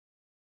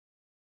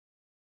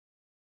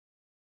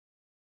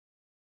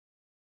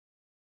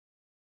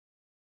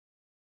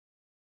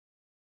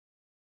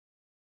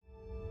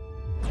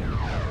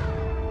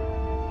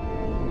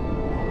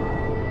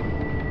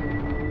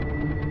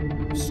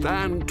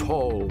Stand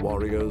tall,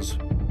 warriors,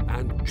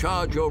 and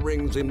charge your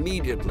rings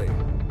immediately.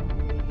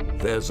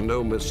 There's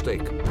no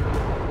mistake.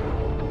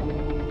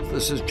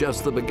 This is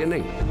just the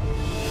beginning.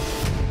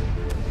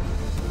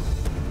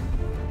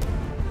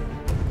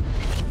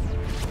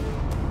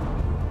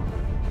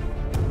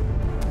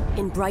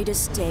 In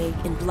brightest day,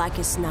 in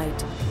blackest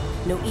night,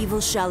 no evil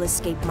shall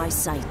escape my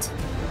sight.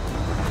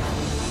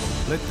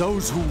 Let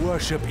those who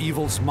worship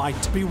evil's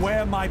might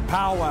beware my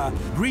power,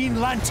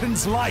 Green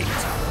Lantern's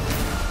light!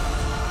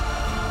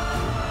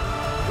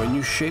 When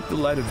you shape the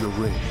light of your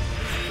ring,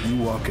 you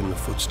walk in the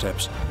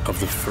footsteps of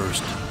the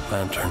first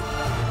Lantern.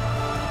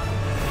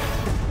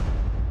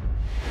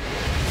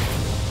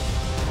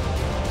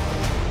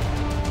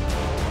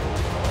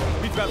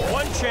 We've got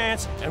one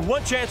chance, and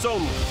one chance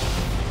only.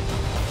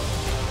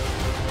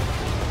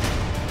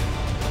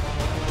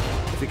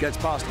 If he gets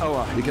past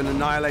Oa, he can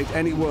annihilate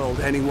any world,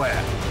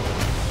 anywhere.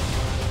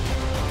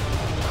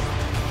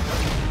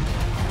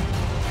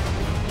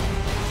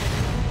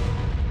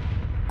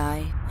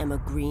 I am a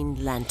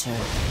Green Lantern.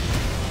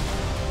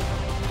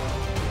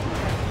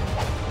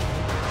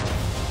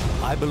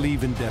 I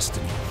believe in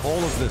destiny. All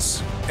of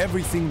this,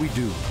 everything we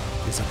do,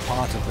 is a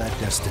part of that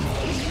destiny.